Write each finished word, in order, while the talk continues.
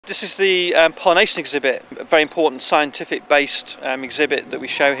This is the pollination exhibit, a very important scientific-based exhibit that we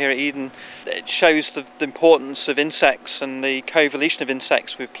show here at Eden. It shows the importance of insects and the co-evolution of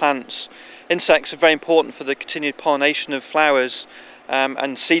insects with plants. Insects are very important for the continued pollination of flowers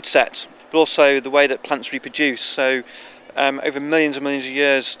and seed set, but also the way that plants reproduce. So over millions and millions of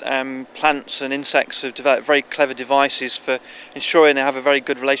years, plants and insects have developed very clever devices for ensuring they have a very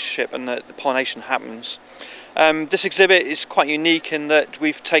good relationship and that the pollination happens. This exhibit is quite unique in that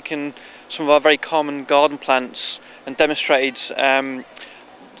we've taken some of our very common garden plants and demonstrated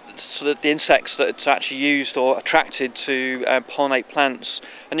so that the insects that are actually used or attracted to pollinate plants,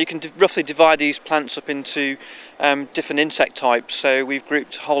 and you can roughly divide these plants up into different insect types. So we've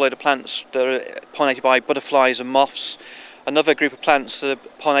grouped a whole load of plants that are pollinated by butterflies and moths, another group of plants that are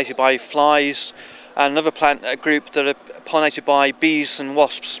pollinated by flies, and another group that are pollinated by bees and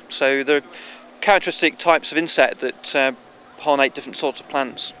wasps. So there are characteristic types of insect that pollinate different sorts of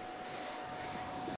plants.